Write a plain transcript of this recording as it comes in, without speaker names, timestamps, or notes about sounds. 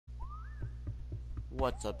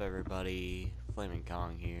What's up, everybody?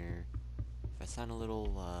 FlamingKong here. If I sound a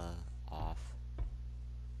little, off,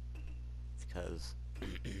 it's because, for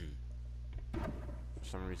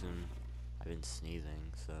some reason, I've been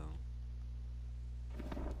sneezing, so.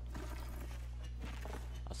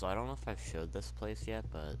 Also, I don't know if I've showed this place yet,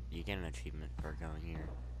 but you get an achievement for going here.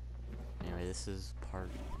 Anyway, this is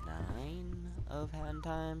part 9 of Hat in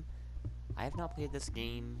Time. I have not played this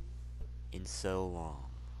game in so long.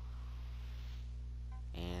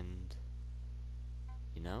 And,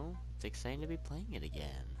 you know, it's exciting to be playing it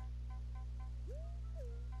again.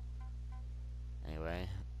 Anyway,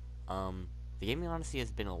 the gaming honesty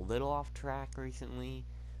has been a little off track recently,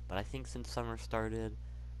 but I think since summer started,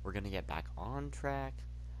 we're gonna get back on track.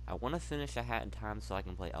 I want to finish A Hat in Time so I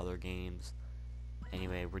can play other games.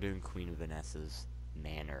 Anyway, we're doing Queen of Vanessa's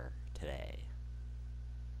Manor today.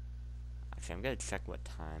 Actually, I'm gonna check what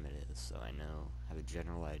time it is so I have a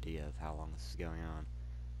general idea of how long this is going on.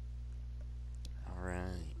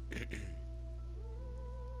 Alright.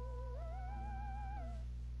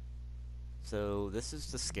 So, this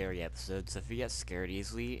is the scary episode, so if you get scared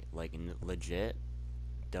easily, like, legit,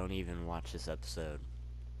 don't even watch this episode.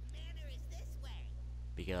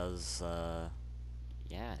 Because,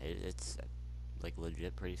 yeah, it's, like,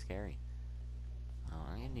 legit pretty scary.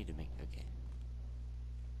 I'm gonna need to make, okay.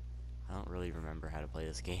 I don't really remember how to play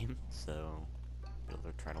this game, so,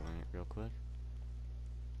 I'll try to learn it real quick.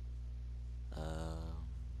 Okay.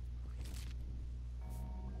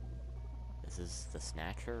 This is the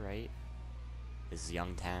Snatcher, right? This is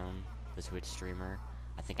Youngtown, the Twitch streamer.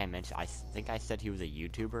 I think I said he was a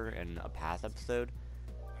YouTuber in a past episode.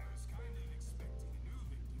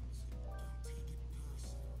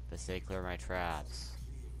 But stay clear of my traps.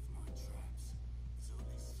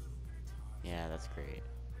 Yeah, that's great.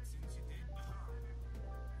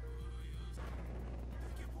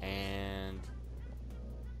 And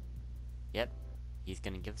yep, he's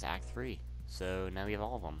gonna give us Act 3. So now we have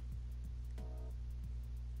all of them.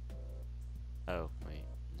 Oh, wait,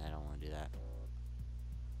 I don't want to do that.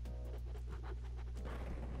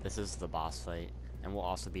 This is the boss fight, and we'll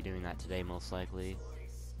also be doing that today, most likely.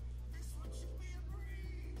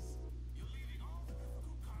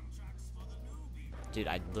 Dude,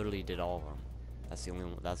 I literally did all of them.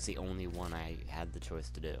 That's the only one I had the choice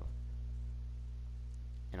to do.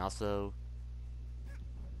 And also,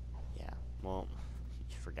 yeah, well,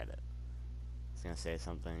 forget it. I was gonna say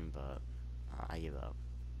something, but I give up.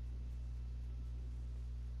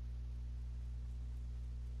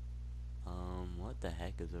 What the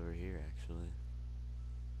heck is over here, actually?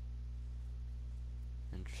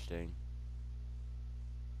 Interesting.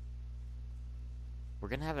 We're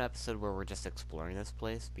gonna have an episode where we're just exploring this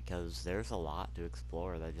place, because there's a lot to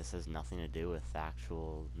explore that just has nothing to do with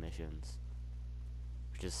actual missions.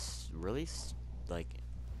 Which is really, like,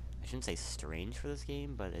 I shouldn't say strange for this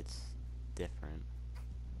game, but it's different.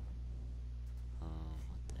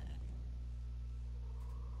 What the heck?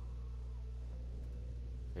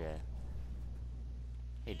 Yeah.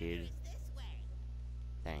 Hey, dude.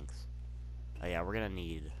 Thanks. Oh yeah, we're gonna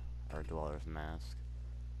need our Dweller's Mask.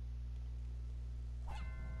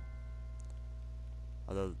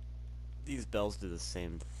 Although, these bells do the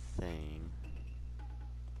same thing.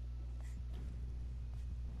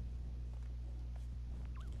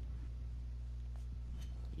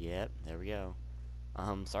 Yep, there we go.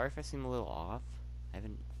 Sorry if I seem a little off. I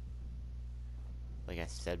haven't, like I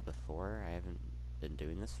said before, I haven't been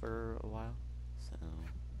doing this for a while. So,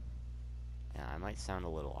 yeah, I might sound a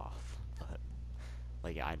little off, but,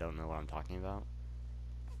 like, I don't know what I'm talking about.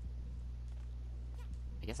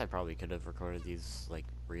 I guess I probably could have recorded these, like,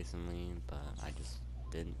 recently, but I just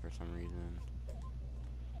didn't for some reason.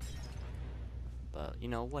 But, you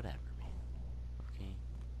know, whatever, man. Okay?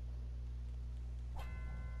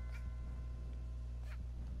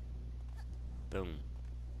 Boom.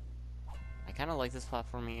 I kind of like this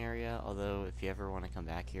platforming area, although if you ever want to come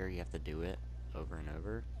back here, you have to do it over and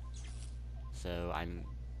over. So, I'm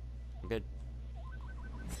good.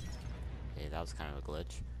 Okay, that was kind of a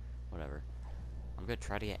glitch. Whatever. I'm gonna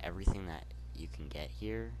try to get everything that you can get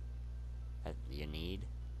here that you need.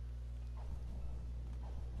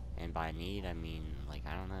 And by need, I mean, like,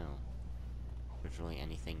 I don't know. There's really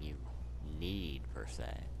anything you need, per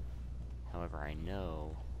se. However, I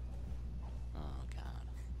know... Oh, God.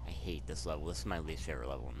 I hate this level. This is my least favorite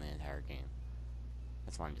level in the entire game.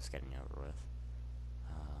 That's why I'm just getting over with.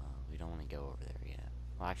 We don't want to go over there yet.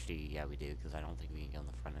 Well, actually, yeah, we do, because I don't think we can go in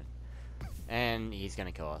the front end. And he's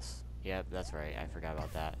gonna kill us. Yep, that's right. I forgot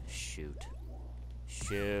about that. Shoot.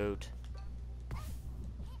 Shoot.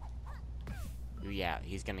 Yeah,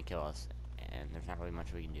 he's gonna kill us. And there's not really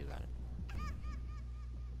much we can do about it.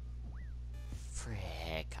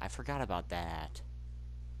 Frick, I forgot about that.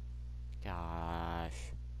 Gosh.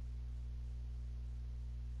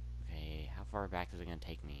 Okay, how far back is it gonna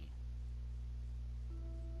take me?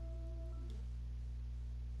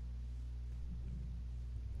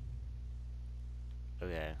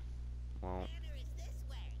 Okay, well,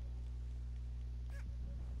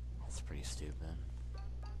 that's pretty stupid.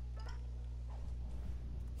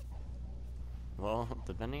 Well,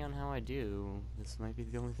 depending on how I do, this might be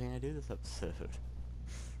the only thing I do this episode.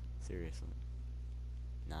 Seriously.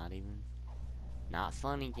 Not even. Not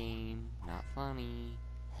funny, game. Not funny.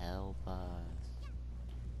 Help us.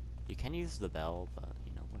 You can use the bell, but,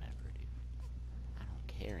 you know, whatever, dude. I don't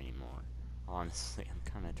care anymore. Honestly, I'm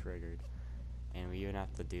kind of triggered. And we even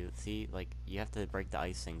have to do... See, like, you have to break the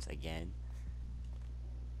ice things again.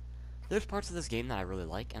 There's parts of this game that I really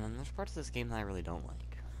like, and then there's parts of this game that I really don't like.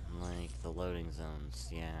 Like, the loading zones.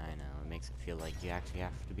 Yeah, I know. It makes it feel like you actually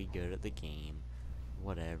have to be good at the game.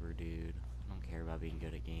 Whatever, dude. I don't care about being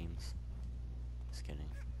good at games. Just kidding.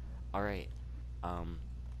 Alright.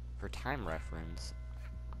 For time reference,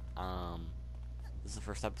 this is the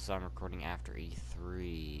first episode I'm recording after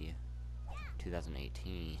E3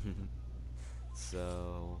 2018.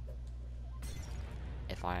 So,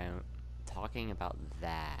 if I'm talking about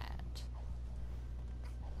that,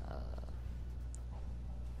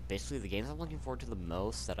 basically the games I'm looking forward to the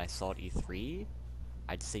most that I saw at E3,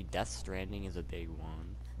 I'd say Death Stranding is a big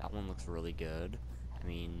one. That one looks really good. I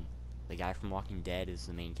mean, the guy from Walking Dead is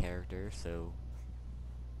the main character, so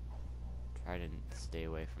try to stay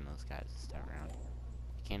away from those guys this time around.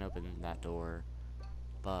 You can't open that door,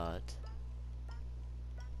 but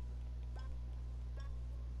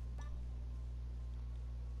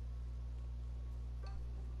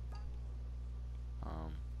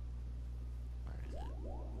where is it?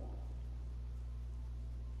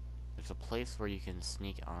 There's a place where you can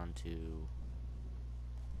sneak onto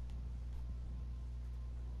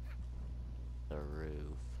the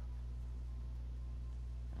roof.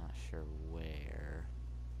 I'm not sure where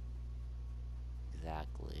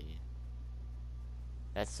exactly.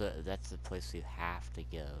 That's the place we have to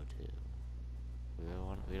go to.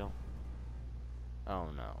 We don't. Oh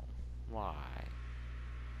no. Why?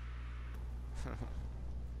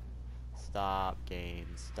 Stop, game.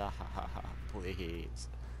 Stop. Please.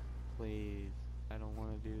 Please. I don't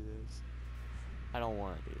want to do this. I don't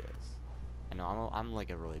want to do this. I know, I'm like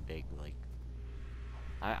a really big, like...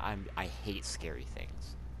 I hate scary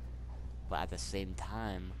things. But at the same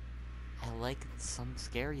time, I like some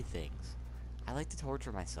scary things. I like to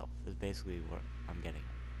torture myself, is basically what I'm getting.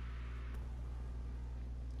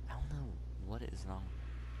 I don't know what is wrong.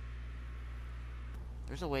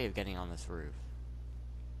 There's a way of getting on this roof.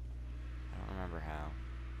 I don't remember how.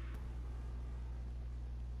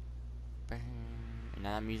 And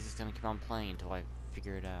now that music's gonna keep on playing until I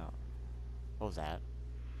figure it out. What was that?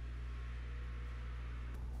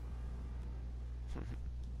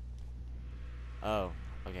 Oh,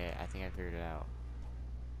 okay, I think I figured it out.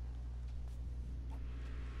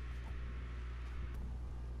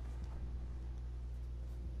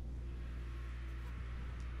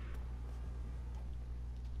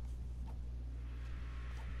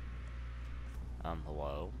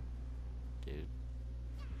 Hello? Dude.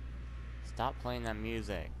 Stop playing that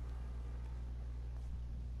music.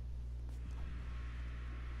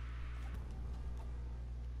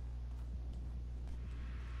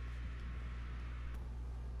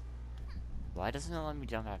 Why doesn't it let me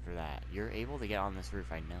jump after that? You're able to get on this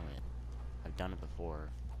roof, I know it. I've done it before.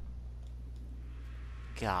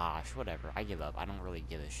 Gosh, whatever. I give up. I don't really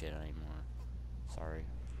give a shit anymore. Sorry.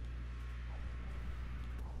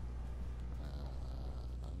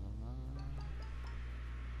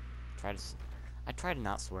 I try to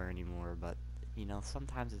not swear anymore, but, you know,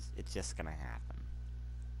 sometimes it's just gonna happen.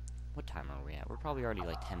 What time are we at? We're probably already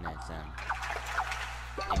like 10 minutes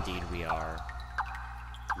in. Indeed we are.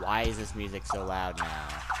 Why is this music so loud now?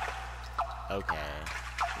 Okay.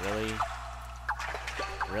 Really?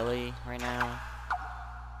 Really? Right now?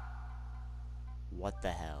 What the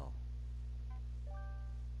hell?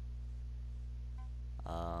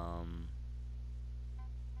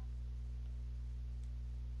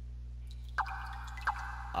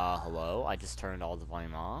 Hello? I just turned all the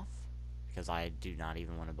volume off because I do not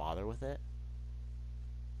even want to bother with it.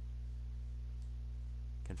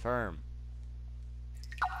 Confirm.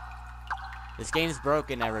 This game's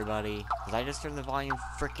broken, everybody, because I just turned the volume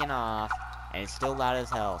freaking off, and it's still loud as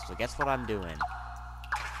hell, so guess what I'm doing?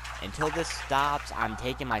 Until this stops, I'm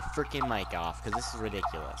taking my freaking mic off, because this is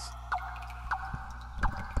ridiculous.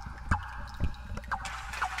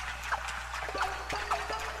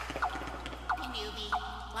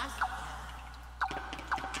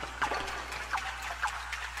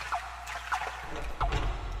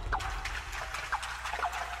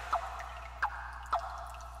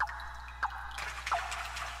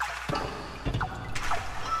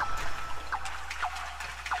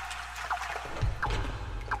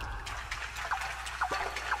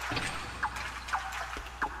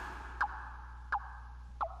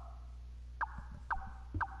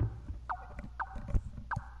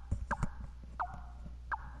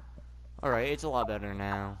 Alright, it's a lot better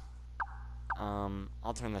now.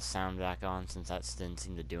 I'll turn the sound back on since that didn't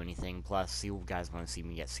seem to do anything. Plus, you guys want to see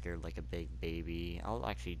me get scared like a big baby. I'll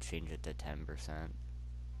actually change it to 10%.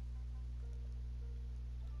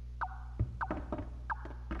 Oh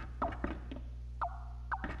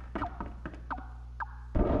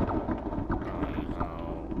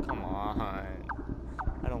no, come on.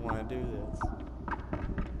 I don't want to do this.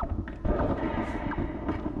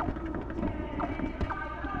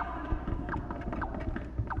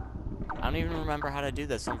 I don't even remember how to do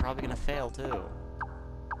this, so I'm probably gonna fail too.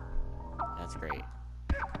 That's great.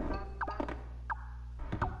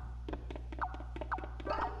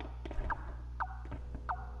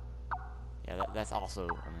 Yeah, that's also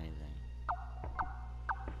amazing.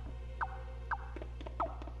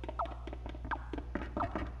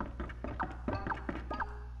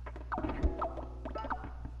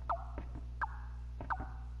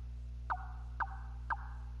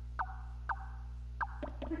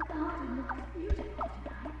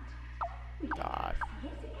 God.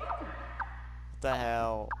 What the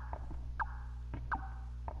hell?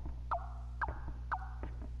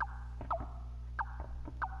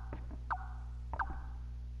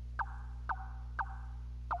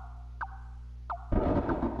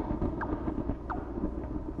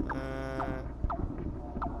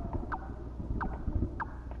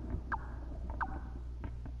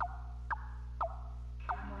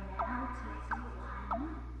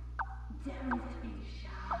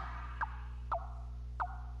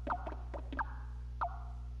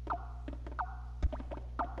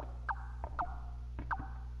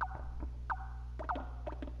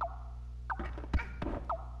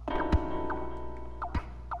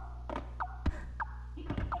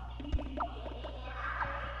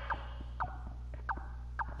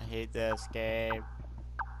 I hate this game.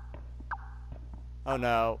 Oh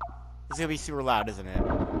no. This is gonna be super loud, isn't it?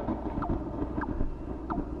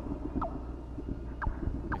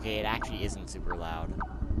 Okay, it actually isn't super loud.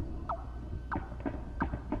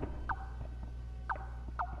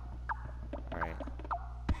 Alright.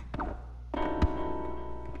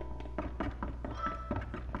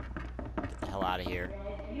 Get the hell out of here.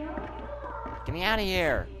 Get me out of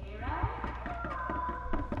here!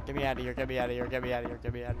 Get me out of here, get me out of here, get me out of here,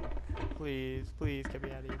 get me out of here. Please, please, get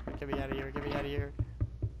me out of here, get me out of here, get me out of here.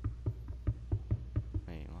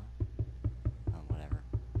 Wait, what? Oh, whatever.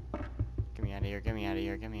 Get me out of here, get me out of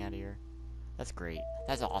here, get me out of here. That's great.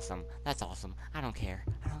 That's awesome. That's awesome. I don't care.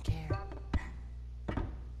 I don't care.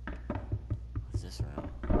 What's this room?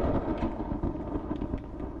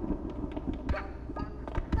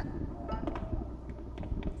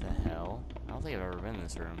 What the hell? I don't think I've ever been in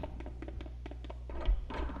this room.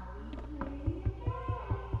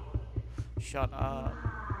 Shut up.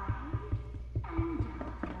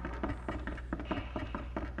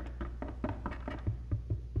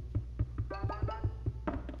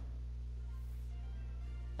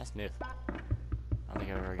 That's new. I don't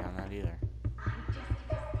think I've ever gotten that either.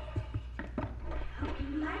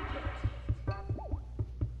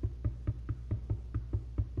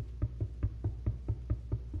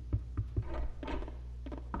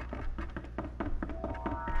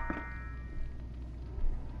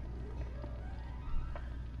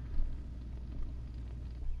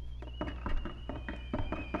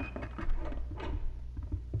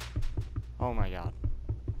 Oh my god.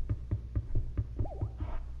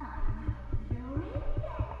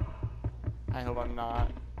 I hope I'm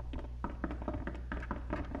not.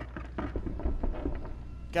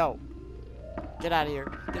 Go. Get out of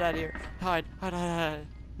here. Get out of here. Hide. Hide, hide, hide.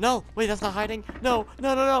 No! Wait, that's not hiding. No!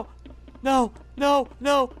 No, no, no! No! No!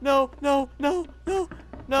 No! No! No! No! No!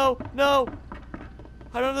 No! No!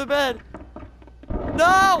 Hide under the bed!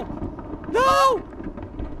 No! No!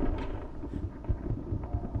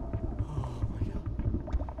 Oh my god.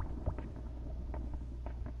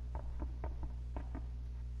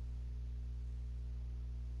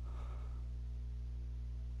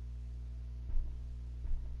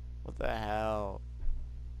 What the hell?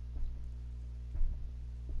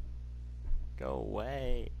 Go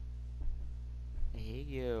away. I hate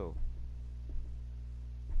you.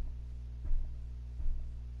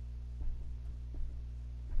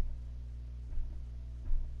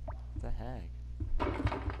 What the heck?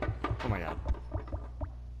 Oh my god.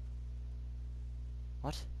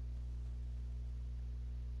 What?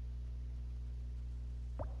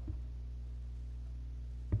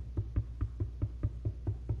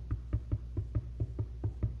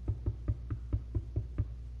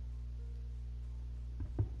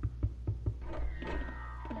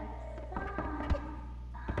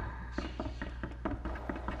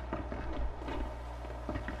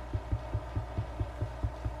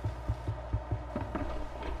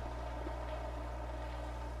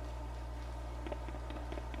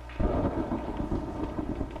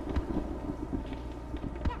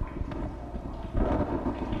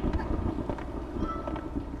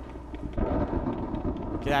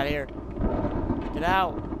 Get out of here. Get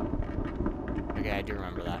out. Okay, I do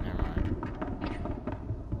remember that. Never mind.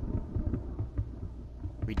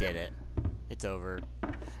 We did it. It's over.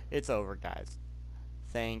 It's over, guys.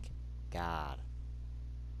 Thank God.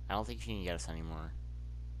 I don't think she can get us anymore.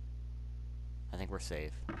 I think we're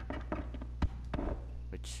safe.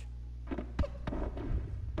 Which...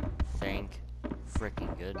 Thank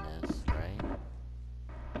freaking goodness, right?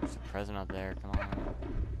 There's a present up there, come on.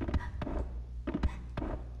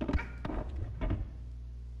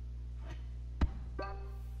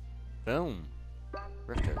 Boom!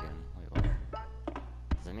 Rift token. Wait, what?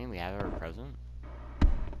 Does that mean we have our present?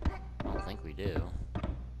 I don't think we do.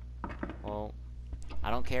 Well, I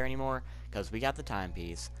don't care anymore, because we got the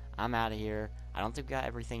timepiece. I'm out of here. I don't think we got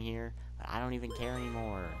everything here, but I don't even care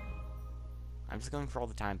anymore. I'm just going for all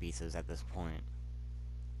the timepieces at this point.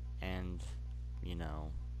 And, you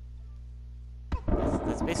know,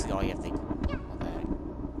 that's basically all you have to think. What the heck?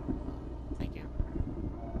 Thank you.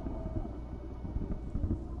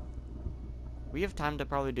 We have time to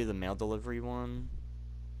probably do the mail delivery one.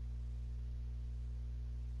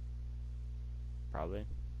 Probably.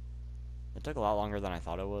 It took a lot longer than I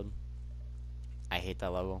thought it would. I hate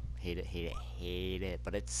that level. Hate it, hate it, hate it.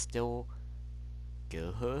 But it's still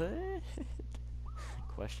good?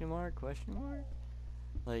 Question mark? Question mark?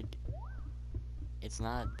 Like, it's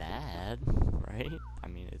not bad, right? I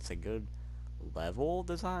mean, it's a good level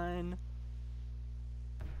design.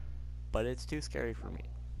 But it's too scary for me.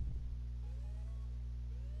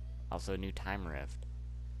 Also, a new time rift.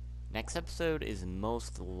 Next episode is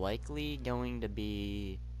most likely going to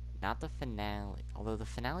be not the finale, although the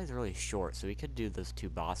finale is really short, so we could do those two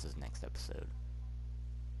bosses next episode.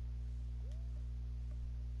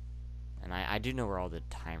 And I do know where all the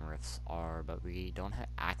time rifts are, but we don't have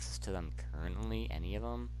access to them currently, any of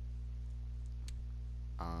them.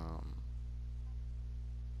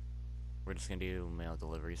 We're just gonna do mail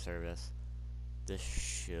delivery service. This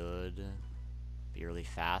should be really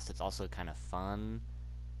fast. It's also kind of fun.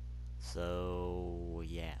 So,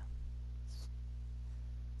 yeah.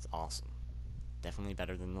 It's awesome. Definitely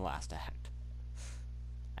better than the last act.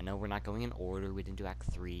 I know we're not going in order. We didn't do Act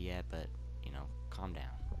 3 yet, but, you know, calm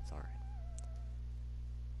down. It's alright.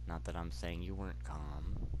 Not that I'm saying you weren't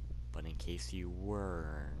calm, but in case you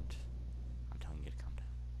weren't, I'm telling you to calm down.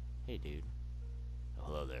 Hey, dude. Oh,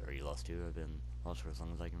 hello there. Are you lost too? I've been lost for as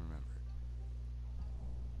long as I can remember.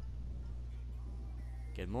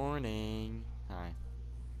 Good morning. Hi.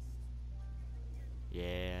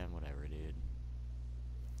 Yeah, whatever, dude.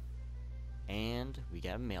 And we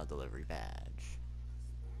got a mail delivery badge.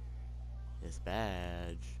 This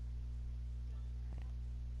badge.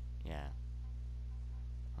 Yeah.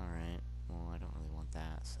 Alright. Well, I don't really want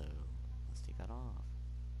that, so let's take that off.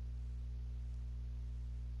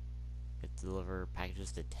 Get to deliver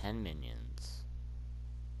packages to 10 minions.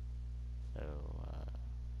 So,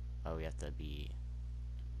 oh, we have to be...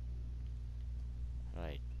 How do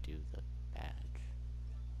I do the badge?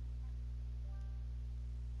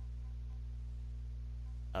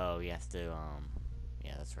 Oh, we have to,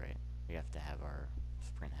 yeah, that's right. We have to have our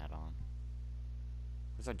sprint hat on.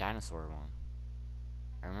 Where's our dinosaur one?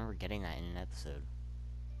 I remember getting that in an episode.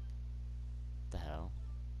 What the hell?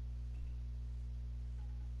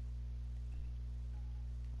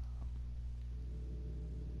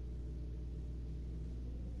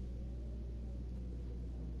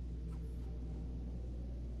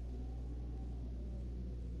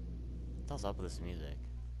 What the hell's up with this music?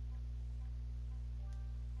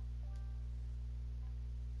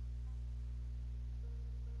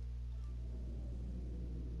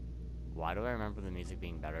 Why do I remember the music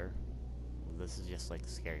being better? This is just like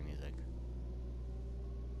scary music.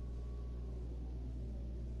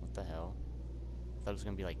 What the hell? I thought it was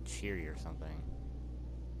gonna be like cheery or something.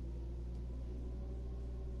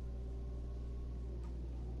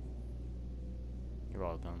 You're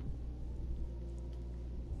welcome.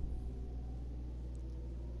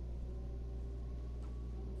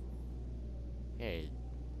 Hey,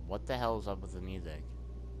 what the hell is up with the music?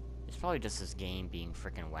 It's probably just this game being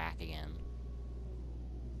freaking whack again.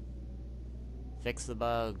 Fix the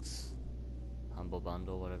bugs. Humble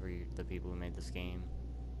Bundle, whatever the people who made this game.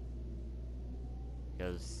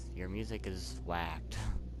 Because your music is whacked.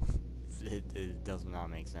 it does not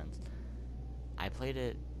make sense. I played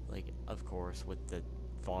it, like, of course, with the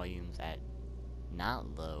volumes at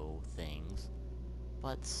not low things.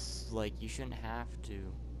 But, like, you shouldn't have to...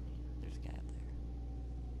 There's a guy up there.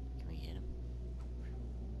 Can we hit him?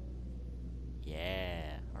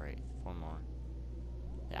 Yeah. Alright, 4 more.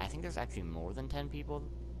 I think there's actually more than 10 people.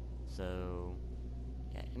 So,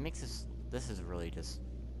 yeah, it makes this is really just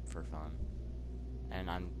for fun. And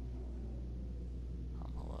I'm...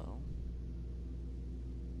 hello?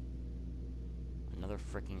 Another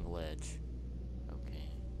freaking glitch. Okay.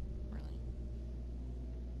 Really?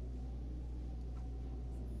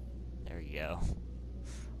 There you go.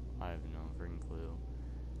 I have no freaking clue.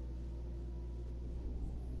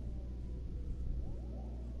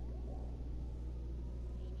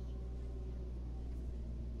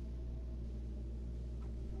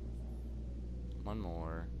 One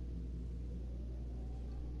more.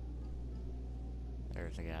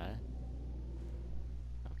 There's a guy.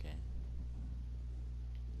 Okay.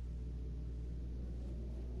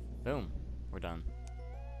 Boom. We're done.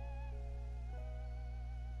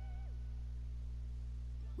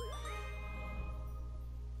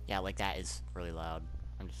 Yeah, like that is really loud.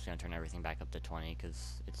 I'm just gonna turn everything back up to 20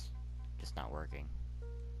 because it's just not working.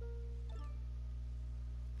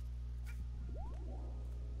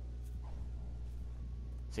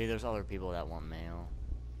 See, there's other people that want mail,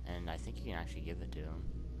 and I think you can actually give it to them.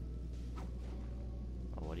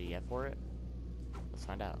 But what do you get for it? Let's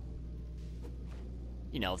find out.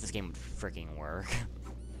 You know, if this game would freaking work.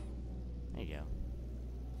 There you go.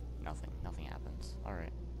 Nothing. Nothing happens.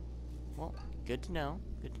 Alright. Well, good to know.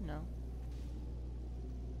 Good to know.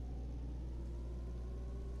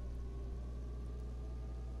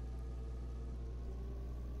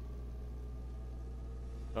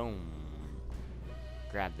 Boom.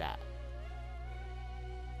 Grab that.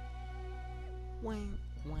 Wang,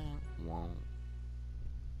 wang, wang.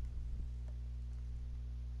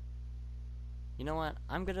 You know what?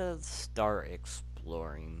 I'm gonna start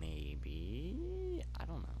exploring, maybe. I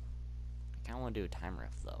don't know. I kinda wanna do a time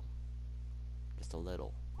rift, though. Just a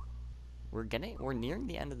little. We're nearing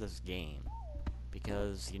the end of this game.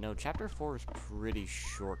 Because, you know, Chapter 4 is pretty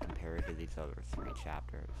short compared to these other 3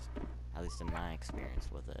 chapters. At least in my experience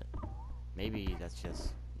with it. Maybe that's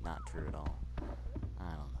just not true at all.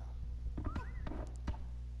 I don't know.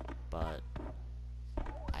 But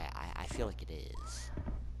I feel like it is.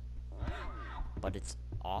 But it's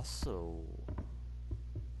also...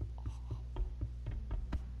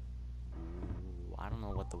 I don't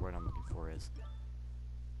know what the word I'm looking for is.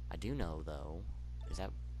 I do know, though, is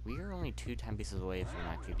that we are only 2 time pieces away from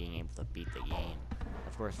actually being able to beat the game.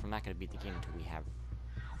 Of course, we're not going to beat the game until we have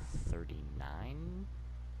 39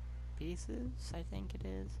 pieces, I think it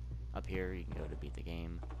is. Up here, you can go to beat the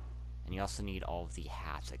game. And you also need all of the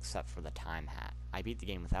hats except for the time hat. I beat the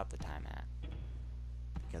game without the time hat.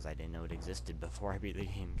 Because I didn't know it existed before I beat the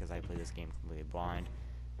game, because I played this game completely blind.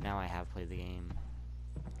 Now I have played the game.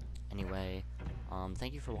 Anyway,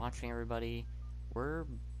 thank you for watching, everybody. We're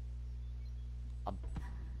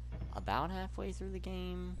about halfway through the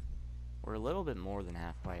game. We're a little bit more than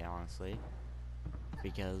halfway, honestly.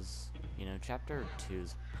 Because, you know, Chapter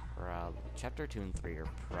 2 and 3 are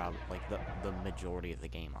probably, like, the majority of the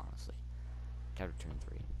game, honestly. Chapter 2 and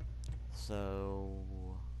 3. So...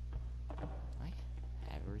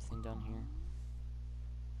 I have everything done here?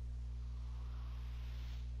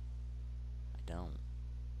 I don't.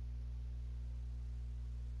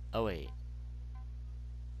 Oh, wait.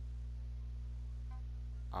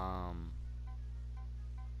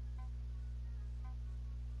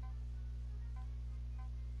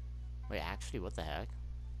 Wait, actually, what the heck?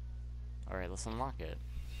 Alright, let's unlock it.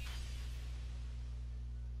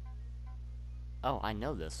 Oh, I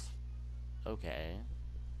know this. Okay.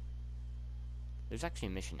 There's actually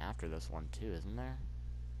a mission after this one, too, isn't there?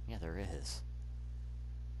 Yeah, there is.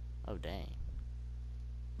 Oh, dang.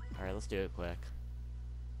 Alright, let's do it quick.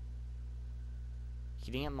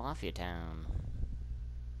 Heating up Mafia Town.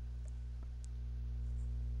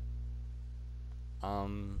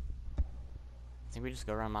 I think we just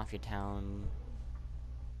go around Mafia Town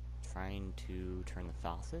trying to turn the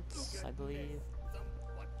faucets, I believe.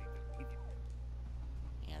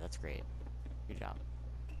 Yeah, that's great. Good job.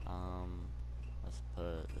 Let's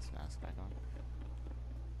put this mask back on.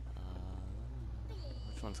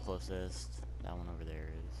 Which one's closest? That one over there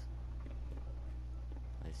is.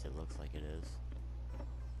 At least it looks like it is.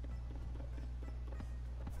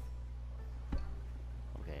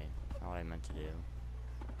 Okay, not what I meant to do.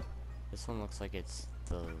 This one looks like it's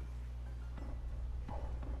the...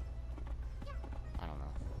 I don't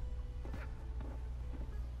know.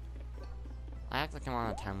 I act like I'm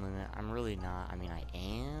on a time limit. I'm really not. I mean, I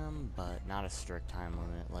am, but not a strict time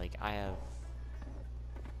limit. Like, I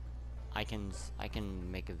can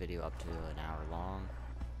make a video up to an hour long,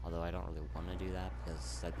 although I don't really want to do that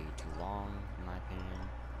because that'd be too long, in my opinion.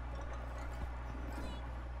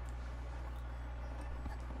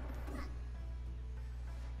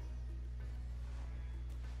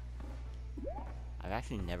 I've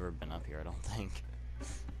actually never been up here, I don't think.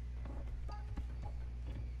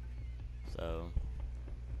 So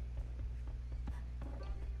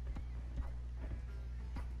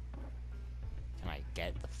can I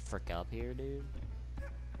get the frick up here, dude?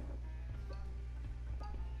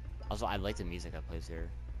 Also, I like the music that plays here.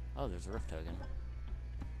 Oh, there's a rift token.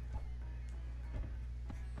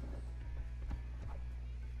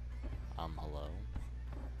 Hello?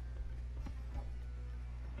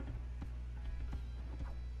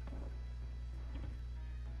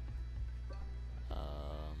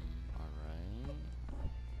 Alright.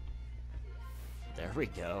 There we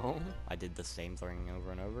go. I did the same thing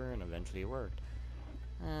over and over, and eventually it worked.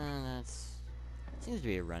 That's... seems to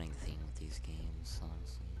be a running theme with these games,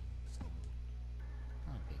 honestly. So,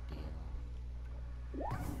 not a big deal.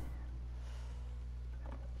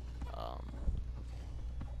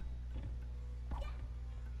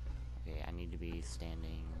 Okay, I need to be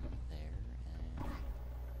standing there, and...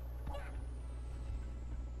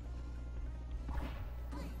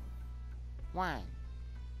 One.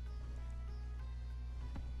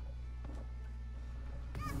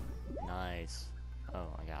 Nice. Oh,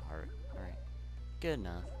 I got hurt. Alright. Good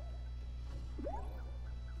enough.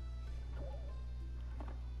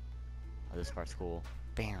 Oh, this part's cool.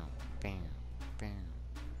 Bam, bam, bam,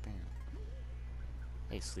 bam.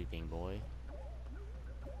 Hey, sleeping boy.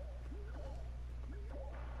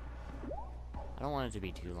 I don't want it to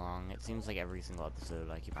be too long. It seems like every single episode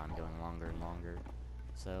I keep on going longer and longer.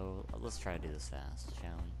 So, let's try to do this fast,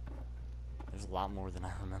 shall we? There's a lot more than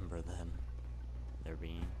I remember them there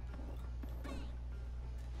being.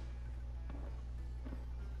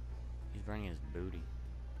 He's bringing his booty.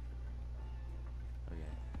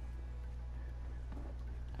 Okay.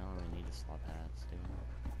 I don't really need to swap hats, do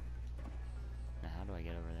I? Now, how do I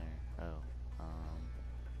get over there? Oh,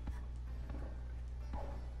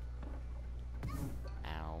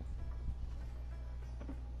 ow.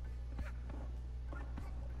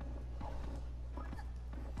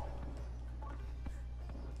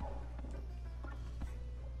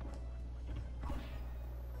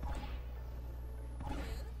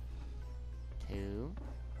 Two.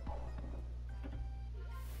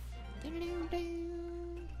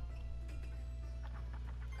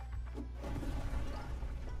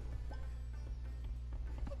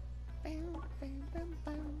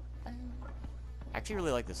 I actually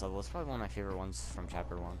really like this level. It's probably one of my favorite ones from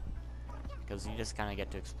Chapter 1. Because you just kind of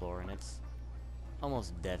get to explore, and it's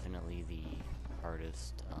almost definitely the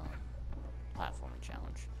hardest platforming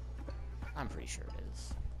challenge. I'm pretty sure it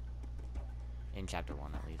is. In Chapter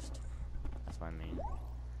 1, at least. That's what I mean.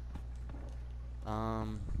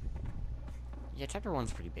 Yeah, Chapter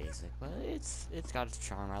 1's pretty basic, but it's got its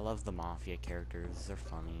charm. I love the Mafia characters. They're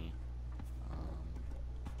funny.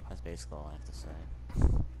 That's basically all I have to say.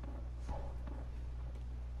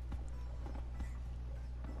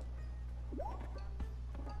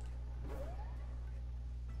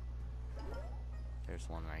 There's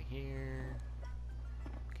one right here.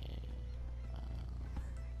 Okay.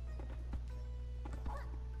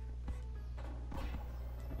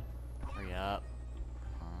 Hurry up.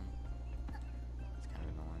 It's kind of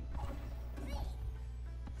annoying.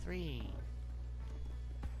 3.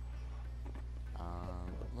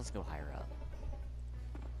 Let's go higher up.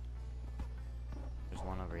 There's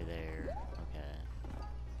one over there. Okay.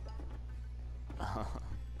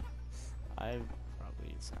 I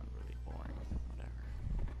probably sound really boring. Whatever.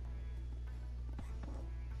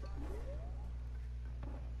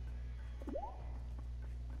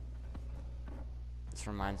 This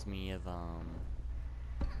reminds me of the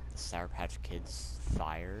Sour Patch Kids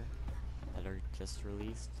Fire that are just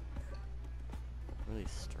released. Really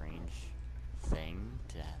strange thing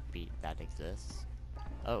to beat that exists.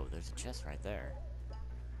 Oh, there's a chest right there.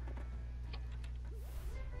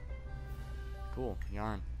 Cool,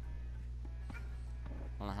 yarn. I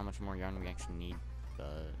don't know how much more yarn we actually need,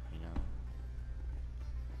 but, you know,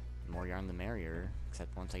 the more yarn the merrier,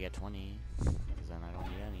 except once I get 20, because then I don't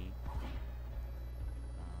need any.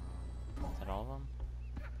 Is that all of them?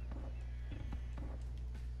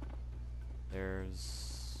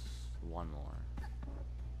 There's one more.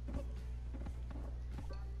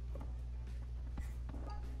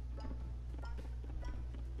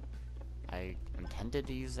 I am tempted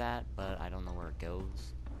to use that, but I don't know where it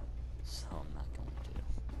goes, so I'm not going to.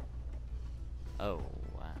 Oh,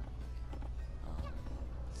 wow.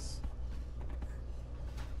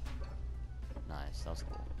 Nice, that was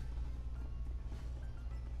cool.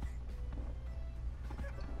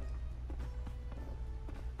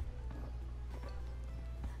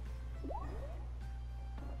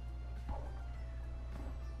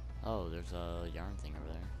 Oh, there's a yarn thing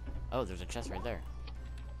over there. Oh, there's a chest right there.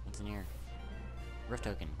 What's in here? Rift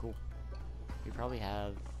token, cool. We probably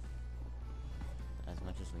have as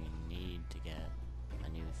much as we need to get a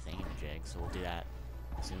new thingamajig, so we'll do that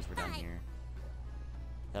as soon as we're done here.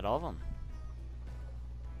 Is that all of them?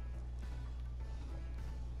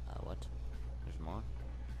 What? There's more?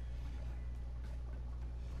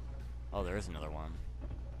 Oh, there is another one.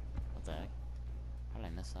 What the heck? How did I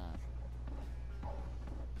miss that?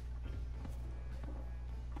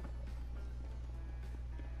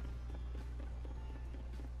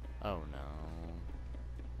 Oh no.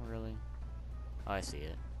 Really? Oh, I see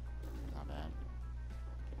it. Not bad.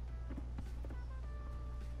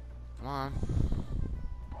 Come on.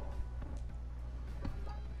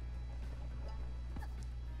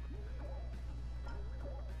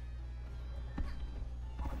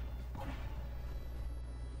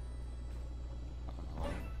 Oh,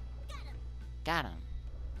 got him.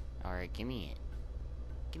 Alright, give me it.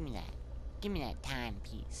 Give me that. Give me that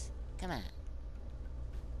timepiece. Come on.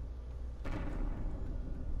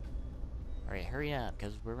 Alright, hurry up,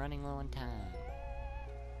 because we're running low on time.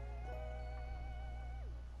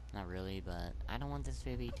 Not really, but I don't want this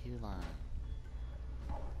to be too long.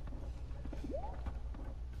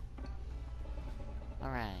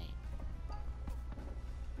 Alright.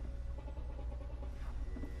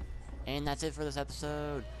 And that's it for this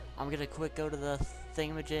episode. I'm gonna quick go to the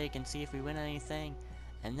thingamajig and see if we win anything.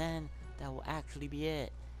 And then, that will actually be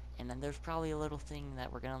it. And then there's probably a little thing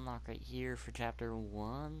that we're gonna unlock right here for chapter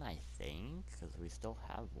 1, I think. Because we still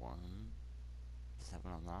have one. Just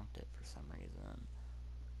haven't unlocked it for some reason.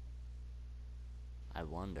 I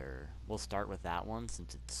wonder. We'll start with that one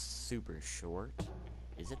since it's super short.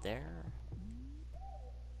 Is it there?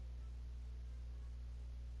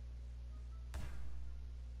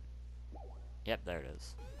 Yep, there it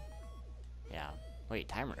is. Yeah. Wait,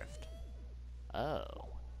 time rift. Oh.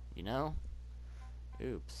 You know?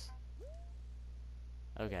 Oops.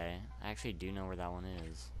 Okay, I actually do know where that one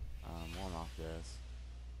is. We'll unlock this.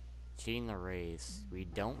 Cheating the race. We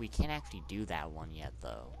can't actually do that one yet,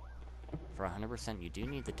 though. For 100%, you do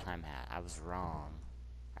need the time hat. I was wrong.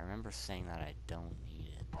 I remember saying that I don't need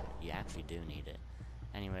it. But you actually do need it.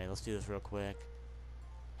 Anyway, let's do this real quick.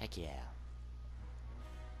 Heck yeah.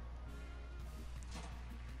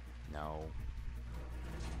 No.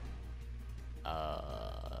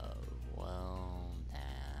 Well, nah.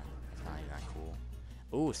 It's not even that cool.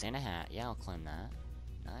 Ooh, Santa hat. Yeah, I'll claim that.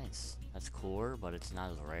 Nice. That's cooler, but it's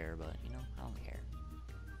not as rare, but, you know, I don't care.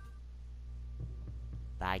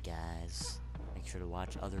 Bye, guys. Make sure to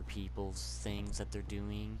watch other people's things that they're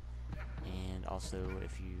doing. And also,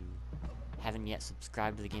 if you haven't yet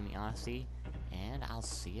subscribed to the Gaming Odyssey, and I'll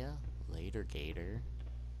see ya later, Gator.